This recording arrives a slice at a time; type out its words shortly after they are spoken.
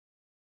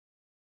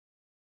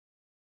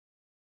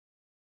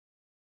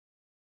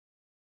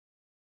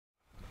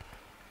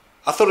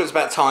I thought it was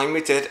about time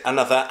we did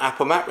another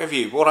Apple Mac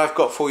review. What I've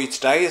got for you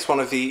today is one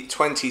of the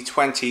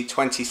 2020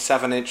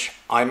 27-inch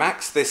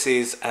iMacs. This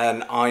is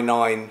an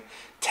i9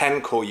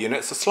 10-core unit.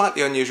 It's a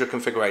slightly unusual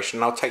configuration,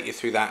 and I'll take you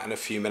through that in a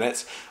few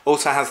minutes.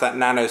 Also has that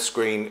nano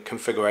screen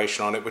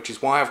configuration on it, which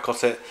is why I've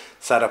got it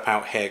set up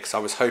out here, because I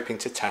was hoping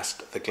to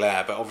test the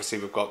glare, but obviously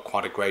we've got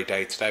quite a grey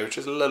day today, which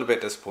is a little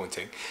bit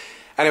disappointing.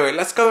 Anyway,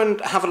 let's go and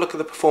have a look at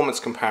the performance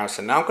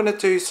comparison. Now I'm going to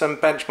do some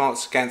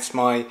benchmarks against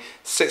my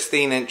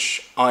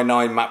 16-inch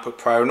i9 MacBook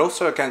Pro and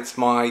also against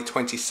my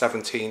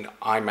 2017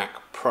 iMac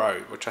Pro,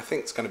 which I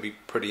think is going to be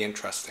pretty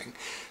interesting.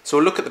 So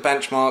we'll look at the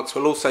benchmarks.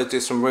 We'll also do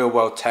some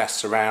real-world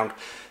tests around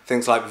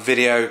things like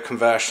video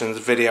conversions,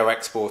 video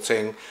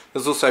exporting.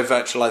 There's also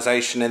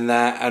virtualization in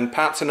there, and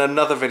perhaps in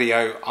another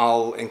video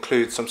I'll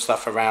include some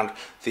stuff around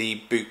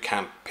the boot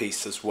camp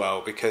piece as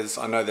well, because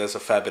I know there's a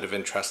fair bit of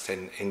interest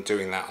in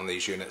doing that on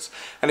these units.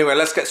 Anyway,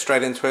 let's get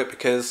straight into it,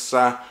 because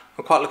I'm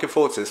quite looking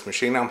forward to this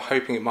machine. I'm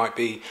hoping it might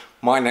be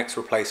my next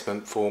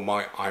replacement for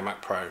my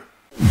iMac Pro.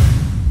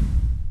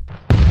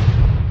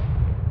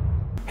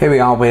 Here we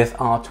are with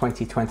our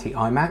 2020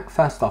 iMac.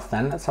 First off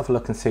then, let's have a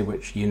look and see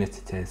which unit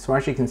it is. So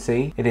as you can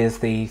see, it is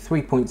the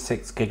 3.6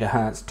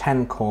 GHz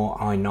 10-core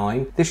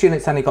i9. This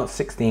unit's only got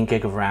 16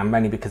 gig of RAM,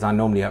 mainly because I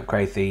normally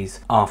upgrade these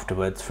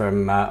afterwards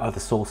from other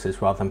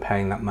sources rather than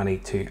paying that money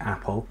to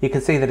Apple. You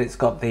can see that it's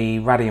got the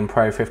Radeon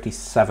Pro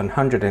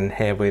 5700 in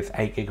here with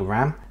 8 gig of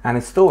RAM. And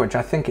in storage,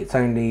 I think it's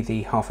only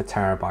the 0.5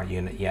 terabyte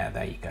unit. Yeah,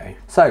 there you go.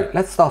 So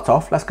let's start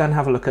off. Let's go and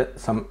have a look at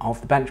some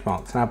of the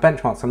benchmarks. Now,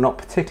 benchmarks are not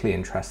particularly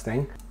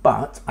interesting,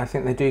 but I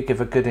think they do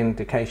give a good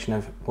indication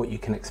of what you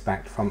can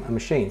expect from a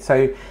machine.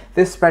 So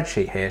this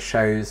spreadsheet here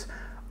shows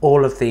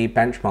all of the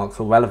benchmarks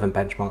or relevant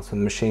benchmarks from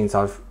the machines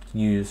I've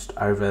used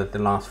over the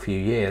last few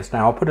years.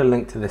 Now I'll put a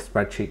link to this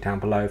spreadsheet down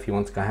below if you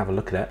want to go have a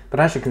look at it.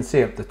 But as you can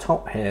see up the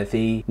top here,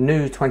 the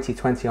new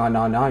 2020 i9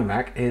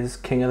 iMac is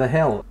king of the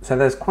hill. So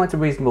there's quite a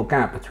reasonable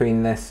gap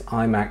between this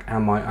iMac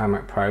and my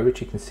iMac Pro,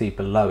 which you can see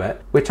below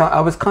it, which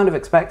I was kind of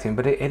expecting,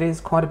 but it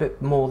is quite a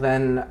bit more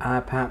than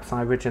perhaps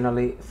I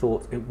originally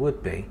thought it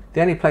would be.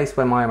 The only place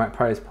where my iMac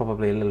Pro is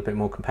probably a little bit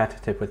more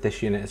competitive with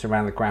this unit is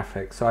around the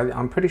graphics. So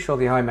I'm pretty sure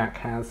the iMac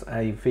has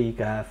a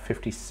Vega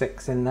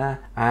 56 in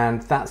there,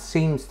 and that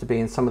seems to be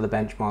in some of the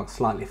benchmarks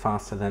slightly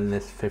faster than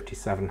this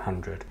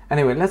 5700.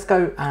 Anyway, let's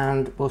go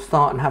and we'll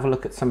start and have a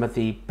look at some of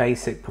the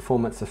basic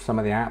performance of some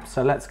of the apps.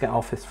 So let's get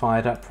Office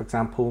fired up, for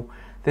example.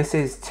 This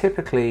is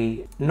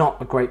typically not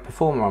a great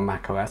performer on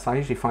macOS. I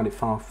usually find it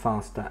far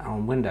faster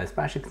on Windows,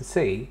 but as you can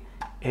see,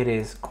 it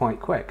is quite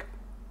quick.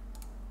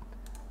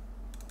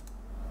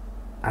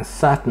 And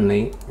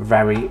certainly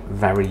very,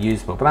 very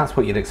usable, but that's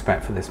what you'd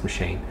expect for this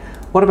machine.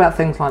 What about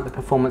things like the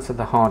performance of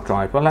the hard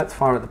drive? Well, let's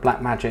fire at the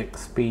Blackmagic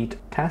speed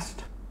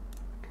test.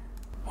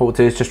 What we'll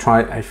do is just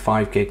try a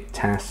 5 gig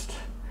test.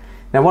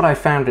 Now what I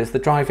found is the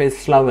drive is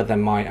slower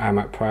than my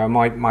iMac Pro.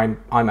 My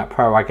iMac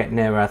Pro, I get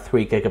nearer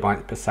 3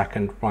 gigabytes per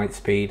second write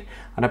speed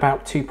and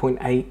about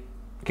 2.8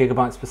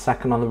 gigabytes per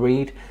second on the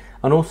read.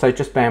 And also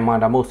just bear in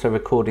mind, I'm also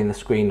recording the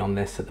screen on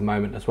this at the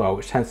moment as well,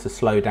 which tends to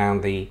slow down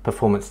the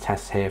performance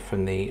tests here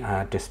from the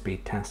disk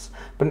speed tests.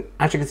 But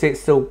as you can see, it's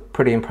still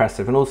pretty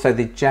impressive. And also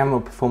the general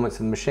performance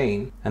of the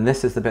machine, and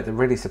this is the bit that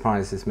really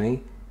surprises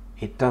me,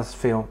 it does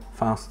feel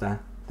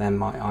faster than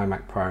my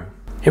iMac Pro.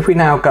 If we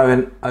now go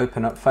and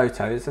open up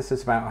Photos, this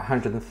is about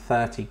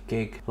 130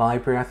 gig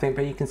library, I think,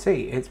 but you can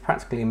see it's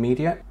practically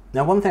immediate.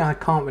 Now, one thing I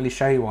can't really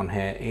show you on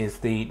here is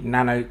the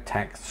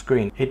Nano-Texture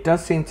Screen. It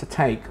does seem to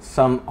take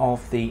some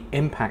of the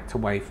impact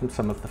away from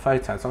some of the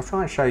photos. I'll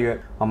try and show you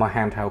it on my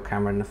handheld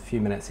camera in a few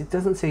minutes. It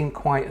doesn't seem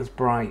quite as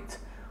bright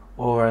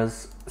or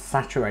as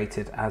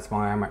saturated as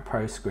my iMac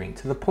Pro screen,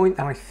 to the point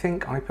that I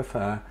think I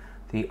prefer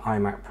the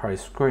iMac Pro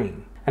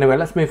screen. Anyway,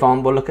 let's move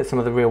on. We'll look at some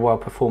of the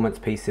real-world performance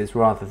pieces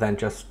rather than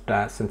just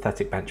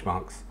synthetic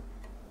benchmarks.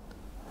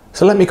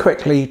 So let me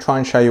quickly try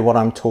and show you what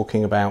I'm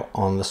talking about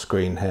on the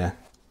screen here.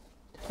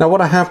 Now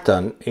what I have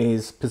done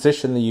is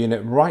position the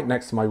unit right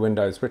next to my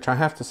windows, which I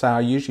have to say I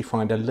usually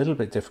find a little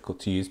bit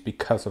difficult to use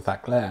because of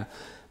that glare.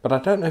 But I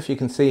don't know if you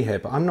can see here,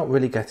 but I'm not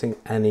really getting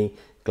any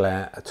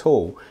glare at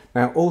all.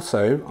 Now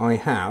also I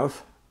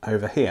have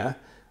over here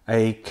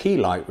a key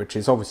light, which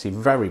is obviously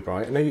very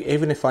bright, and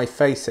even if I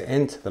face it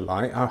into the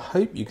light, I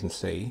hope you can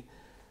see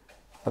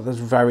that there's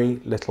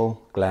very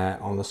little glare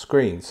on the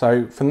screen.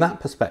 So from that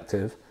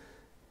perspective,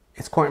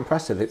 it's quite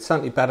impressive. It's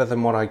certainly better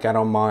than what I get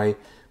on my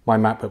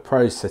MacBook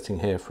Pro sitting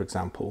here, for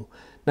example.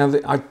 Now,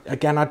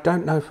 again, I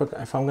don't know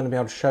if I'm going to be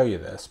able to show you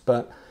this,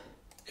 but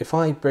if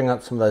I bring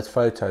up some of those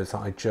photos that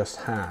I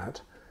just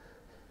had,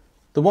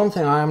 the one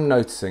thing I am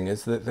noticing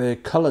is that the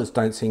colours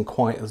don't seem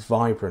quite as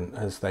vibrant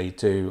as they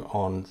do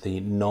on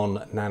the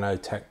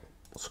non-Nano-Tech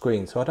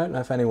screen. So I don't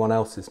know if anyone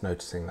else is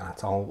noticing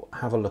that. I'll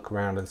have a look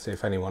around and see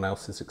if anyone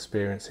else is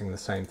experiencing the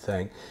same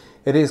thing.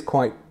 It is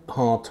quite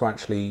hard to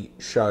actually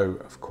show,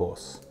 of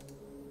course.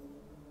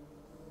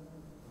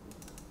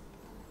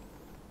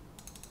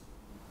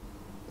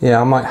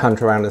 Yeah, I might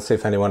hunt around and see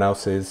if anyone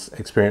else is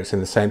experiencing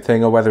the same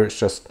thing, or whether it's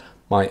just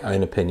my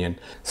own opinion.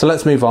 So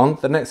let's move on.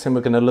 The next thing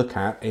we're going to look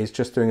at is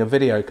just doing a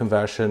video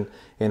conversion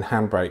in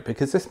Handbrake,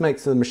 because this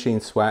makes the machine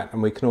sweat,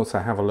 and we can also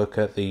have a look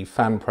at the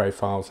fan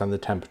profiles and the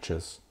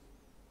temperatures.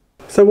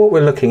 So what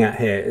we're looking at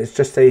here is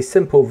just a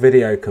simple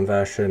video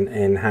conversion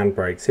in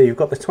Handbrake. So you've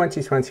got the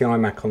 2020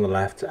 iMac on the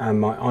left and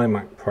my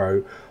iMac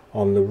Pro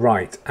on the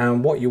right,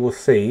 and what you will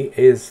see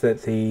is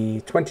that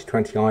the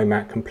 2020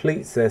 iMac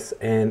completes this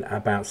in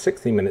about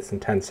 60 minutes and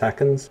 10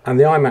 seconds, and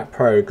the iMac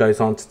Pro goes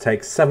on to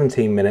take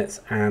 17 minutes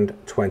and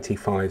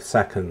 25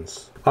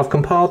 seconds. I've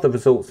compiled the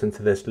results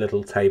into this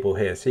little table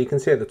here, so you can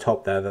see at the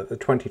top there that the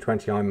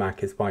 2020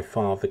 iMac is by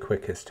far the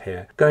quickest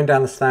here. Going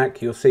down the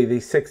stack, you'll see the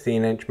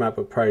 16-inch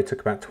MacBook Pro took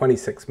about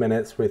 26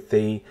 minutes, with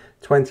the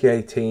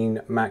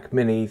 2018 Mac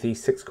Mini, the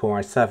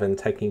 6-core i7,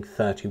 taking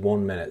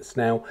 31 minutes.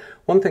 Now,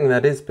 one thing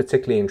that is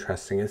particularly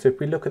interesting is if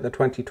we look at the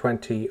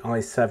 2020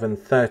 i7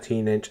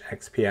 13-inch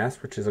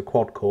XPS, which is a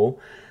quad-core,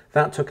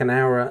 that took 1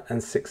 hour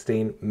and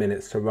 16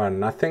 minutes to run.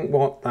 And I think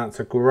what that's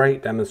a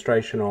great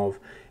demonstration of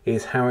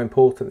is how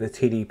important the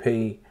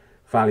TDP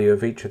value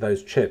of each of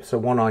those chips. So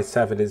one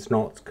i7 is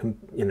not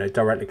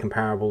directly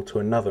comparable to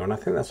another, and I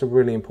think that's a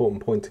really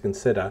important point to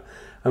consider,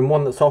 and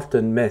one that's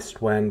often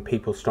missed when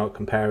people start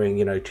comparing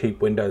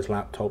cheap Windows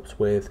laptops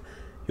with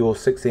your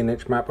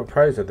 16-inch MacBook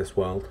Pros of this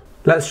world.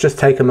 Let's just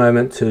take a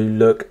moment to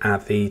look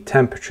at the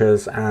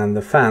temperatures and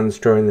the fans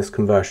during this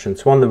conversion.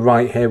 So on the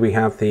right here we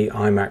have the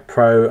iMac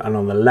Pro, and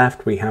on the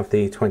left we have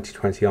the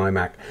 2020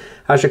 iMac.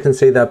 As you can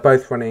see, they're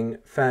both running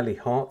fairly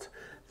hot.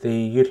 The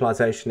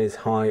utilization is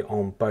high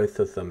on both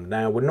of them.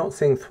 Now, we're not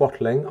seeing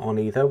throttling on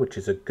either, which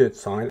is a good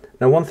sign.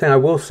 Now, one thing I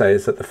will say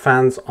is that the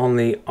fans on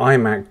the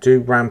iMac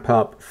do ramp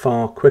up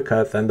far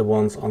quicker than the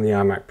ones on the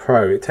iMac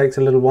Pro. It takes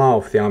a little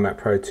while for the iMac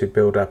Pro to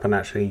build up and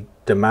actually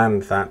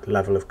demand that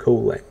level of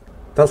cooling.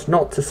 That's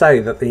not to say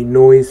that the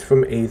noise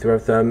from either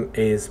of them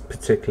is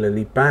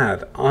particularly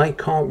bad. I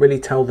can't really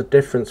tell the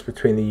difference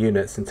between the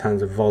units in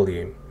terms of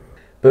volume.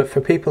 But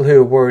for people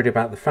who are worried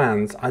about the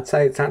fans, I'd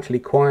say it's actually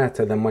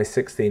quieter than my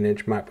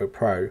 16-inch MacBook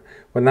Pro.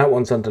 When that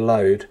one's under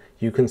load,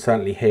 you can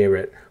certainly hear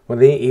it.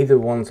 When either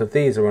ones of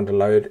these are under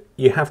load,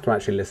 you have to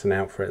actually listen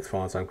out for it as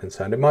far as I'm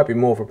concerned. It might be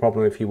more of a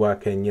problem if you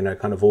work in,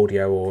 kind of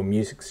audio or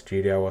music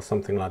studio or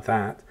something like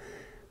that,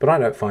 but I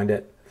don't find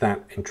it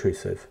that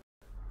intrusive.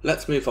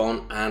 Let's move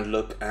on and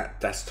look at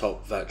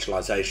desktop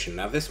virtualization.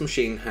 Now, this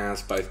machine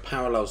has both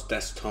Parallels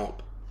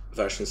Desktop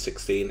version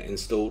 16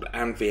 installed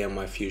and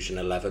VMware Fusion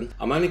 11.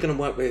 I'm only going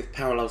to work with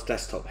Parallels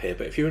Desktop here,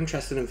 but if you're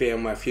interested in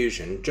VMware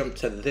Fusion, jump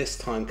to this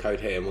time code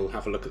here and we'll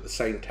have a look at the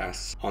same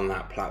tests on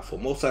that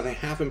platform. Also, they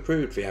have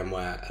improved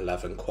VMware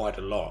 11 quite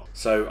a lot,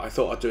 so I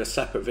thought I'd do a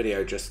separate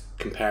video just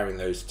comparing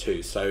those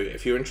two. So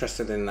if you're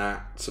interested in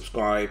that,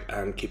 subscribe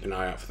and keep an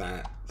eye out for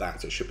that.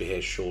 It should be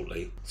here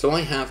shortly. So I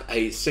have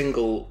a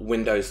single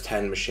Windows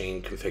 10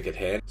 machine configured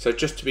here. So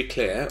just to be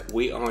clear,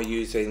 we are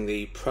using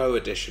the Pro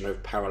edition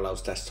of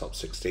Parallels Desktop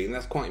 16.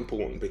 That's quite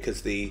important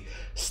because the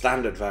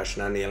standard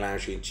version only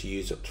allows you to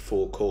use up to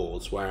 4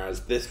 cores,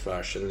 whereas this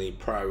version, the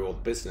Pro or the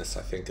Business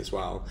I think as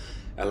well,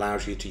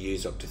 allows you to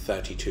use up to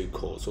 32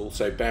 cores.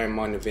 Also, bear in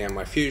mind in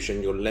VMware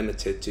Fusion, you're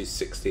limited to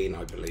 16,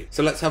 I believe.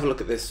 So let's have a look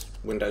at this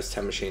Windows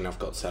 10 machine I've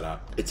got set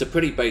up. It's a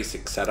pretty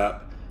basic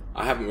setup.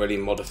 I haven't really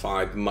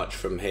modified much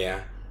from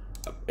here.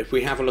 If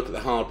we have a look at the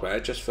hardware,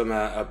 just from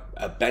a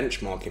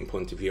benchmarking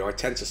point of view, I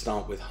tend to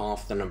start with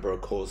half the number of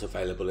cores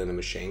available in a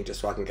machine, just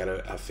so I can get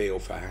a feel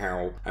for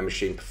how a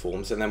machine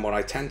performs. And then what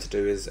I tend to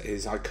do is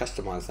I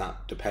customize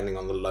that depending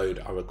on the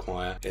load I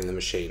require in the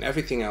machine.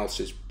 Everything else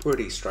is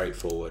pretty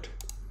straightforward.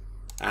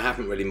 I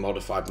haven't really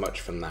modified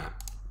much from that.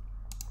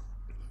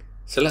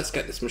 So let's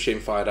get this machine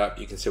fired up.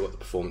 You can see what the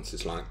performance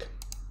is like.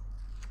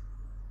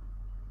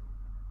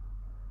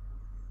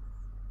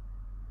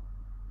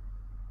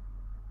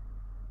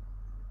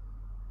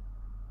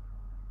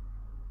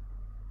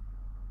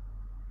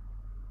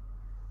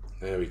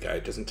 There we go,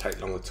 it doesn't take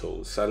long at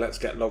all. So let's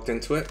get logged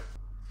into it.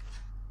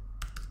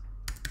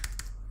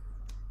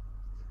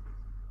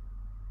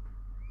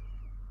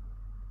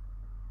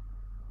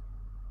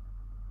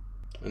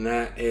 And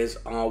there is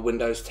our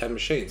Windows 10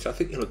 machine. So I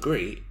think you'll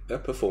agree the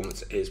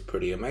performance is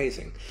pretty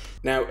amazing.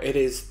 Now, it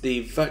is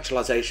the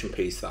virtualization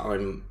piece that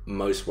I'm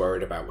most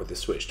worried about with the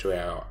switch to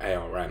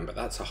ARM, but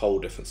that's a whole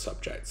different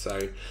subject.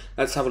 So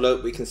let's have a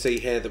look. We can see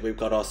here that we've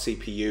got our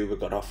CPU, we've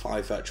got our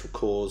 5 virtual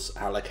cores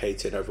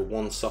allocated over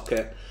 1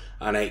 socket,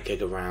 and 8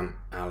 gig of RAM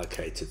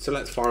allocated. So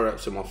let's fire up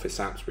some Office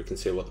apps. We can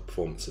see what the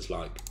performance is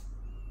like.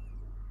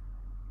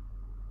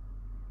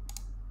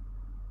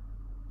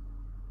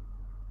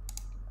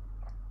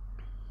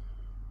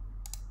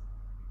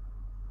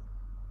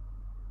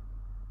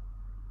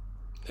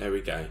 There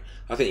we go.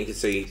 I think you can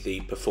see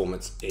the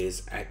performance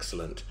is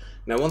excellent.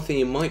 Now, one thing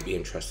you might be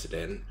interested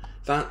in,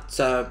 that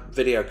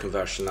video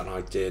conversion that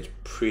I did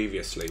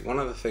previously, one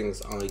of the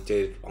things I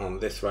did on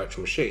this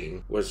virtual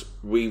machine was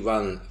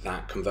rerun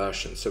that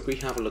conversion. So if we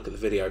have a look at the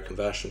video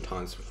conversion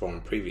times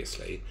from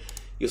previously,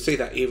 you'll see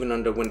that even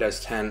under Windows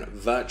 10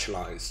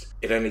 virtualized,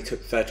 it only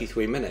took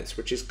 33 minutes,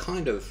 which is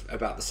kind of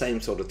about the same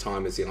sort of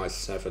time as the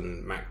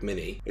i7 Mac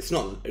Mini. It's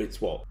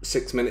what,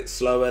 6 minutes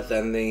slower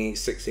than the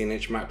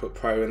 16-inch MacBook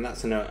Pro, and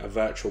that's in a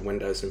virtual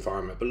Windows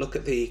environment. But look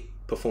at the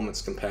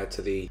performance compared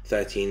to the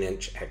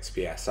 13-inch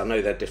XPS. I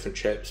know they're different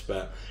chips,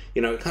 but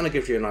you know, it kind of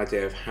gives you an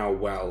idea of how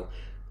well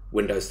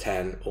Windows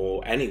 10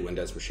 or any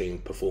Windows machine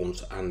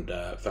performs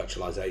under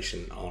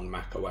virtualization on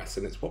Mac OS,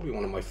 and it's probably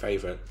one of my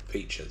favorite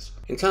features.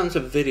 In terms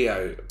of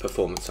video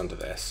performance under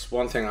this,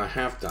 one thing I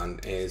have done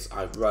is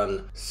I've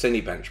run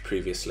Cinebench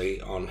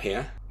previously on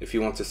here. If you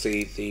want to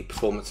see the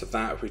performance of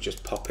that, if we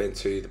just pop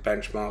into the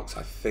benchmarks,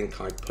 I think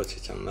I put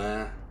it on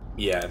there.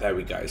 Yeah, there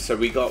we go. So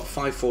we got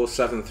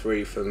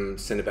 5473 from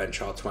Cinebench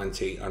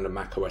R20 under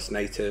macOS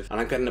native,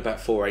 and I'm getting about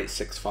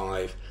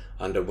 4865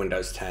 under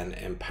Windows 10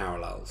 in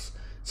Parallels.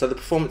 So the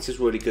performance is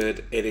really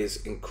good. It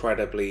is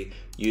incredibly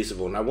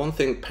usable. Now, one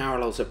thing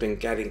Parallels have been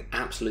getting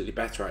absolutely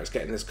better at is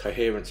getting this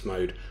coherence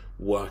mode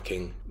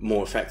working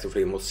more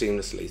effectively and more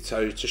seamlessly.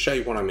 So to show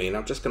you what I mean,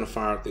 I'm just going to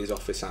fire up these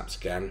Office apps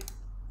again.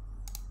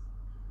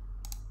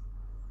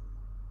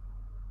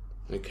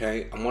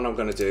 Okay, and what I'm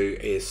going to do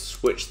is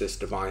switch this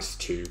device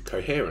to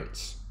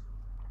coherence.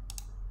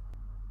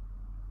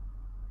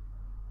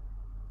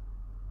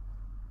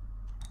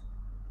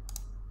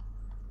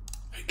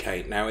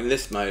 Okay, now in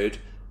this mode,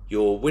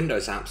 your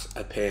Windows apps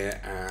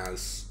appear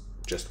as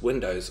just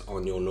Windows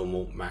on your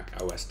normal Mac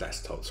OS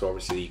desktop. So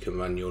obviously you can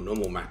run your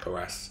normal Mac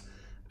OS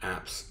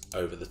apps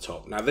over the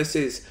top. Now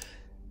this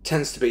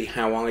tends to be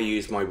how I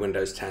use my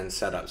Windows 10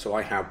 setup. So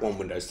I have one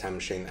Windows 10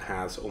 machine that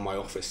has all my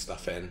Office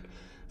stuff in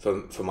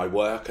for my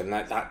work, and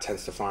that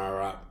tends to fire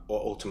up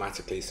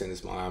automatically as soon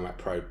as my iMac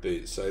Pro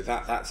boots. So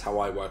that's how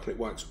I work, and it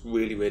works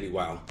really, really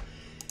well.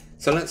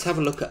 So let's have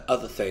a look at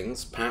other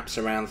things, perhaps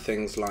around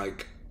things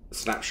like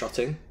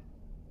snapshotting.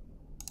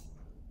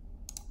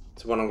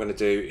 So what I'm going to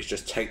do is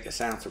just take this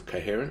out of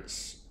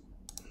coherence.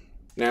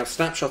 Now,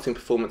 snapshotting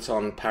performance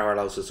on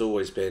Parallels has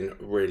always been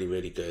really,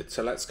 really good.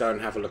 So let's go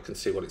and have a look and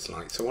see what it's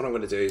like. So what I'm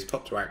going to do is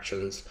pop to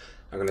Actions.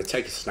 I'm going to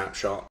take a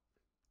snapshot.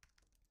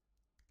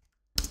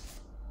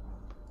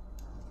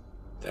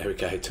 There we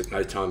go, it took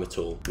no time at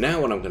all. Now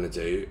what I'm going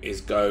to do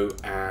is go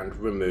and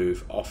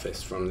remove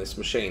Office from this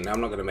machine. Now I'm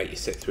not going to make you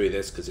sit through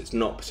this because it's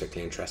not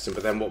particularly interesting,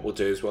 but then what we'll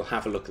do is we'll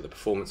have a look at the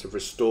performance of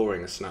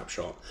restoring a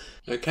snapshot.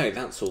 Okay,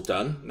 that's all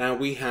done. Now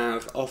we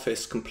have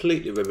Office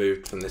completely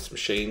removed from this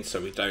machine,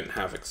 so we don't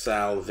have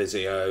Excel,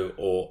 Visio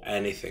or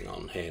anything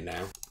on here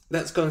now.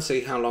 Let's go and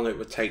see how long it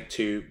would take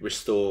to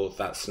restore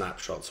that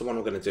snapshot. So what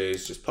I'm going to do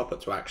is just pop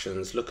up to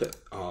Actions, look at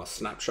our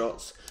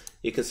snapshots.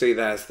 You can see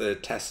there's the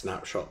test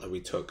snapshot that we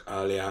took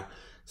earlier.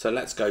 So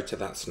let's go to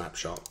that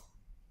snapshot.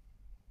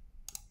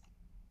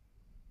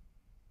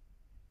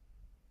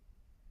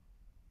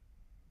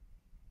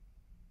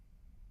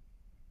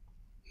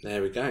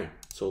 There we go,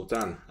 it's all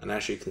done. And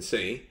as you can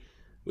see,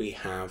 we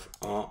have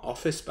our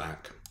Office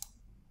back.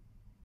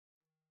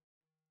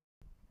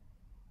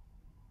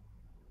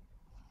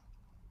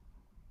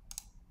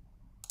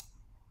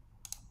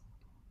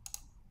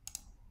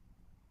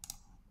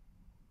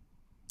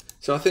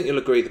 So I think you'll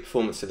agree the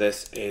performance of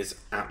this is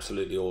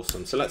absolutely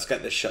awesome. So let's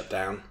get this shut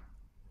down.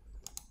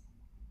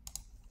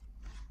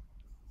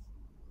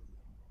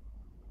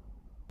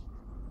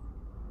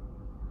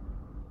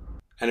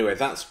 Anyway,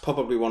 that's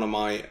probably one of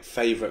my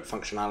favorite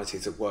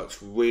functionalities that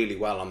works really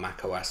well on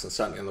macOS and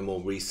certainly on the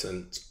more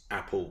recent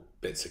Apple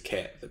bits of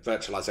kit. The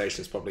virtualization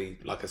is probably,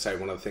 like I say,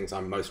 one of the things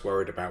I'm most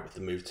worried about with the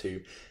move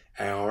to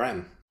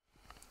ARM.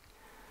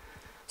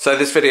 So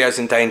this video is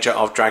in danger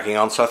of dragging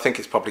on, so I think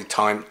it's probably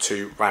time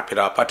to wrap it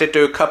up. I did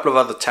do a couple of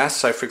other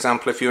tests. So for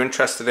example, if you're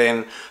interested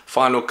in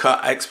Final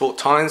Cut export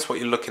times, what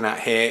you're looking at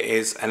here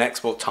is an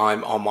export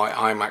time on my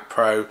iMac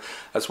Pro,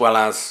 as well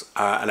as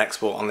an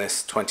export on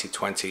this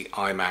 2020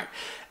 iMac.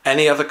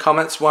 Any other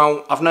comments?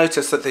 Well, I've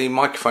noticed that the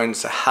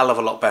microphone's a hell of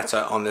a lot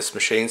better on this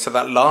machine. So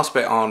that last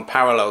bit on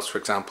Parallels, for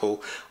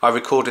example, I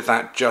recorded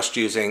that just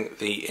using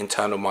the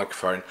internal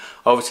microphone.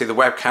 Obviously the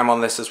webcam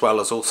on this as well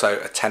is also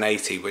a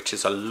 1080, which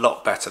is a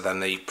lot better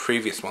than the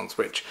previous ones,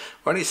 which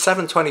were only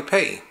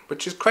 720p,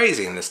 which is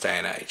crazy in this day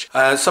and age.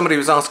 Somebody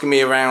was asking me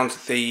around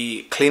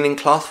the cleaning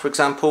cloth, for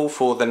example,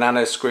 for the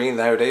Nano screen.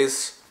 There it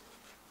is.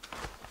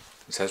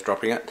 It says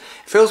dropping it.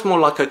 It feels more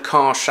like a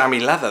car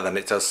chamois leather than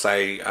it does,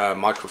 say,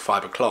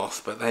 microfiber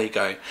cloth, but there you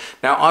go.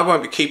 Now, I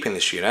won't be keeping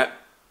this unit,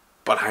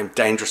 but I'm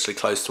dangerously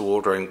close to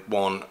ordering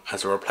one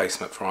as a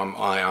replacement for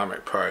my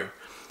iMac Pro.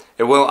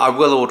 I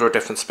will order a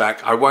different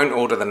spec. I won't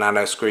order the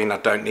Nano screen, I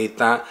don't need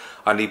that.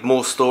 I need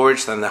more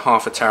storage than the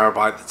 ½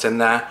 terabyte that's in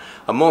there.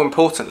 And more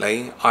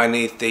importantly, I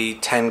need the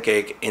 10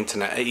 gig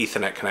internet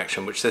Ethernet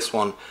connection, which this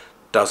one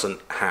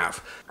doesn't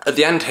have. At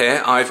the end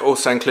here, I've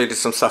also included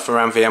some stuff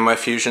around VMware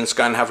Fusion, so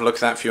go and have a look at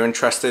that if you're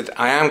interested.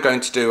 I am going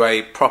to do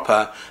a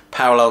proper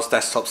Parallels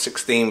Desktop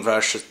 16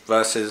 versus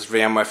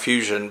VMware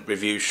Fusion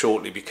review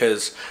shortly,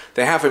 because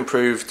they have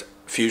improved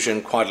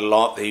Fusion quite a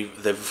lot.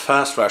 The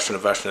first version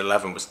of version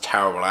 11 was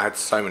terrible. I had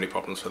so many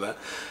problems with it.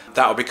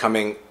 That will be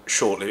coming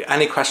shortly.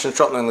 Any questions,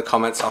 drop them in the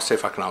comments. I'll see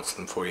if I can answer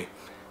them for you.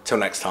 Till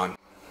next time.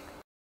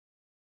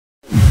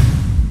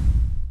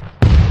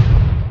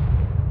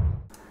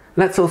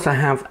 Let's also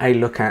have a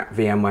look at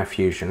VMware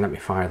Fusion. Let me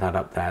fire that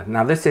up there.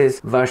 Now this is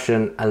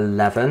version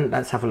 11.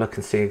 Let's have a look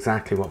and see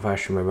exactly what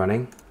version we're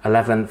running.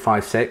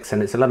 11.5.6,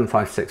 and it's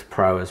 11.5.6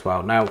 Pro as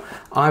well. Now,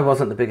 I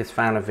wasn't the biggest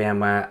fan of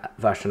VMware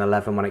version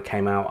 11 when it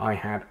came out. I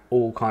had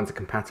all kinds of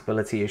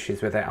compatibility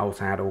issues with it. I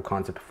also had all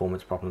kinds of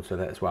performance problems with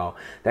it as well.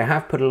 They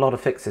have put a lot of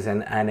fixes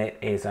in, and it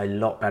is a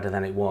lot better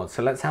than it was.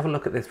 So let's have a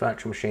look at this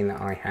virtual machine that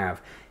I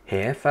have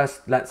here.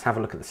 First, let's have a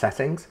look at the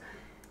settings.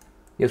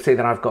 You'll see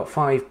that I've got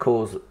 5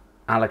 cores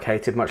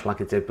allocated, much like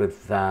I did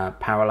with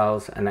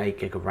Parallels, and 8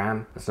 gig of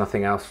RAM. There's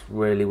nothing else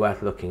really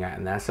worth looking at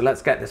in there. So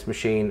let's get this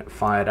machine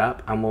fired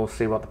up and we'll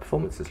see what the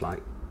performance is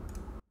like.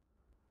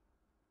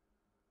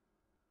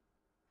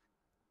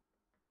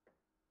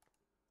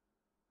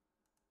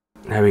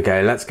 There we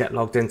go, let's get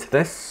logged into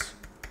this.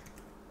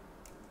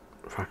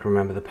 If I can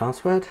remember the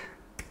password.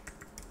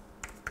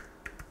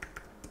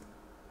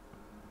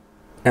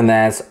 And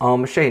there's our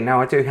machine. Now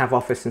I do have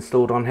Office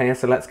installed on here,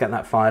 so let's get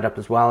that fired up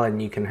as well,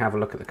 and you can have a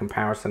look at the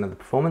comparison of the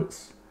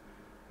performance.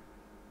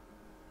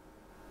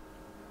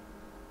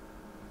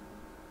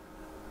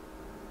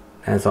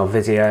 There's our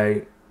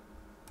video.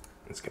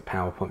 Let's get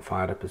PowerPoint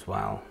fired up as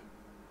well.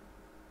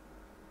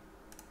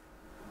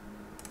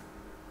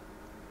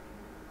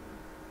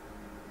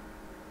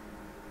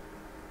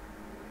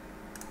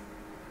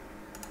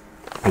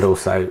 And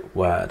also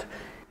Word.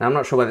 Now, I'm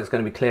not sure whether it's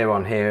going to be clear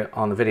on here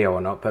on the video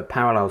or not, but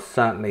Parallels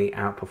certainly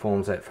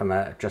outperforms it from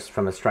just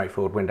from a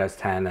straightforward Windows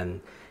 10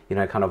 and, you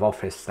know, kind of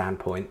Office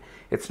standpoint.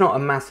 It's not a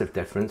massive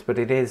difference, but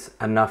it is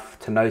enough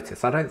to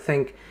notice. I don't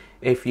think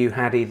if you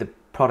had either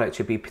product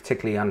you'd be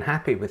particularly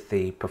unhappy with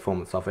the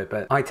performance of it,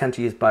 but I tend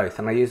to use both,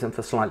 and I use them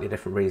for slightly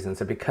different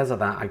reasons, and because of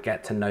that I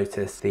get to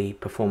notice the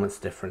performance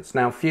difference.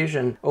 Now,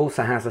 Fusion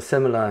also has a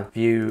similar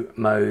view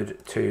mode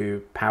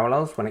to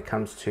Parallels when it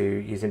comes to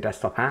using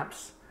desktop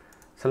apps.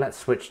 So let's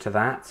switch to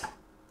that.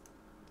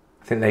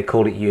 I think they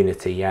call it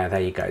Unity. Yeah,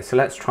 there you go. So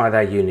let's try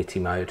their Unity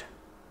mode.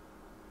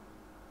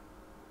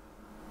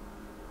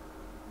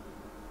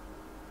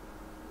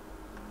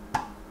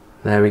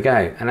 There we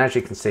go. And as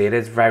you can see, it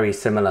is very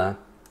similar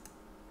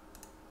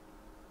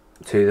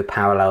to the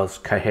Parallels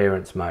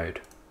coherence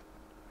mode.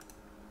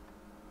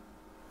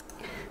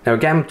 Now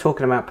again,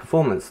 talking about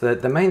performance,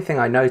 the main thing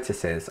I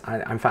notice is,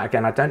 in fact,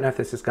 again, I don't know if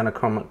this is going to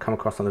come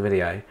across on the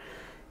video,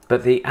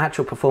 but the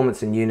actual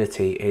performance in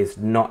Unity is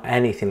not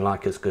anything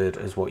like as good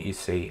as what you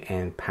see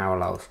in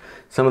Parallels.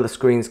 Some of the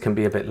screens can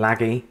be a bit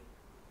laggy.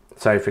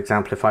 So for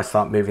example, if I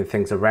start moving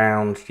things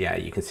around, yeah,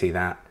 you can see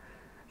that.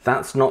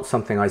 That's not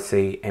something I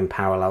see in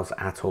Parallels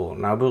at all.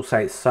 Now I will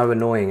say it's so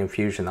annoying in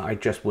Fusion that I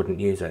just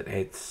wouldn't use it.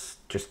 It's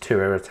just too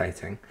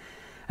irritating.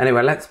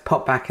 Anyway, let's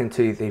pop back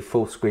into the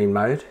full screen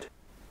mode,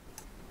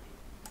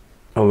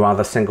 or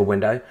rather single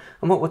window.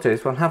 And what we'll do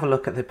is we'll have a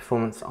look at the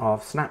performance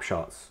of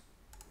snapshots.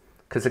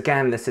 Because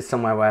again, this is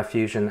somewhere where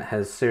Fusion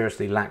has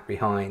seriously lagged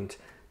behind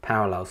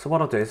Parallels. So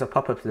what I'll do is I'll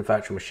pop up to the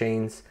virtual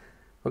machines,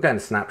 we'll go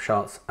into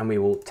snapshots, and we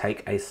will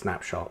take a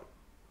snapshot.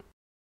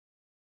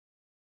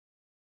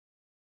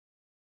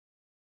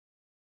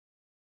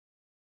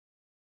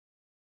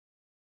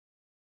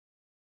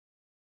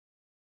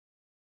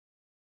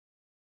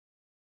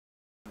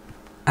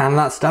 And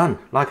that's done.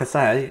 Like I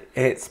say,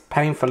 it's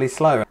painfully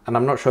slow. And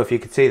I'm not sure if you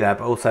could see there,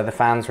 but also the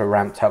fans were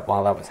ramped up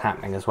while that was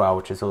happening as well,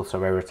 which is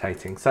also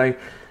irritating. So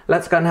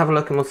let's go and have a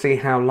look and we'll see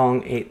how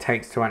long it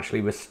takes to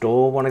actually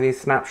restore one of these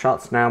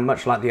snapshots. Now,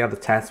 much like the other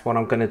tests, what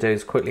I'm going to do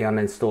is quickly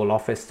uninstall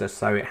Office just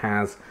so it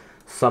has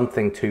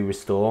something to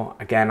restore.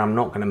 Again, I'm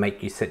not going to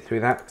make you sit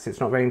through that because it's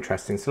not very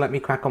interesting. So let me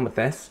crack on with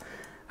this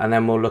and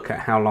then we'll look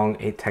at how long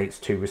it takes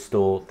to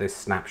restore this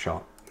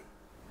snapshot.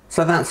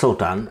 So that's all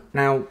done.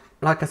 Now,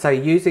 like I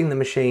say, using the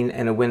machine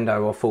in a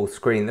window or full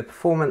screen, the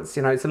performance,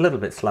 you know, it's a little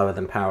bit slower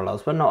than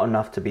Parallels, but not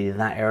enough to be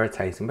that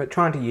irritating. But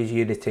trying to use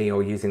Unity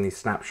or using these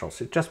snapshots,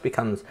 it just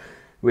becomes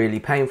really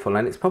painful.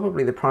 And it's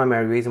probably the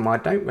primary reason why I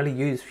don't really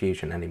use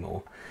Fusion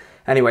anymore.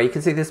 Anyway, you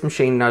can see this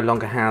machine no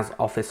longer has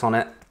Office on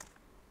it.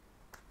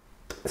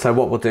 So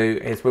what we'll do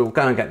is we'll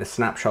go and get the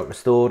snapshot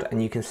restored,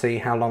 and you can see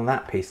how long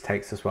that piece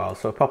takes as well.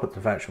 So I'll pop up the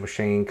virtual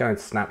machine, go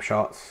into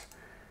snapshots.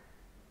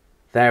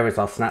 There is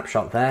our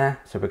snapshot there,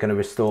 so we're going to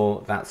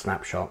restore that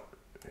snapshot.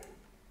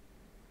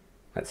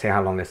 Let's see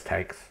how long this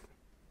takes.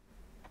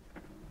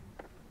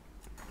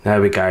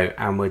 There we go,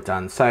 and we're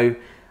done. So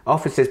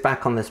Office is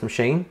back on this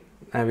machine.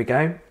 There we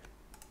go.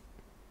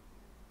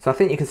 So I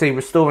think you can see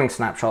restoring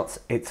snapshots,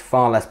 it's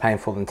far less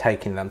painful than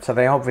taking them. So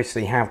they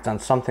obviously have done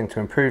something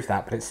to improve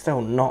that, but it's still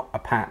not a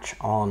patch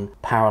on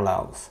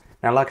Parallels.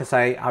 Now, like I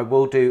say, I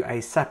will do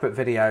a separate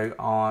video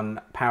on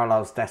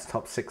Parallels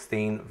Desktop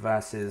 16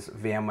 versus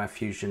VMware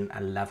Fusion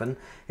 11.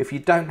 If you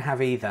don't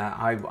have either,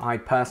 I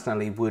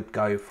personally would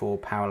go for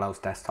Parallels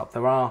Desktop.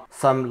 There are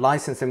some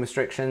licensing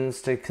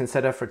restrictions to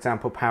consider. For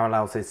example,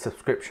 Parallels is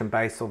subscription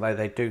based, although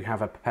they do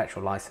have a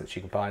perpetual license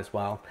you can buy as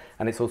well.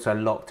 And it's also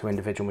locked to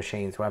individual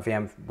machines where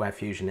VMware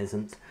Fusion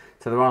isn't.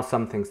 So there are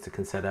some things to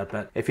consider,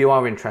 but if you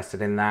are interested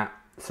in that,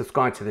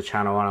 subscribe to the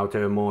channel and I'll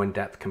do a more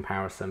in-depth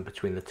comparison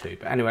between the two.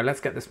 But anyway,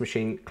 let's get this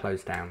machine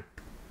closed down.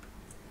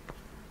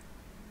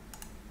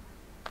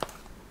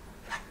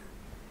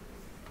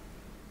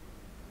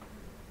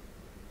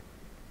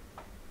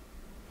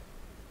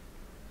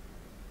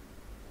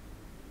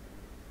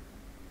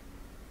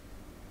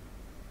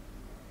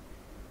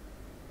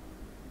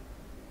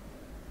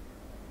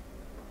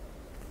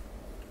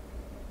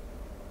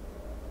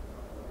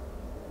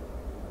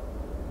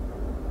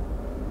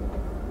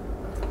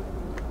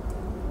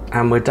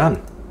 And we're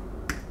done.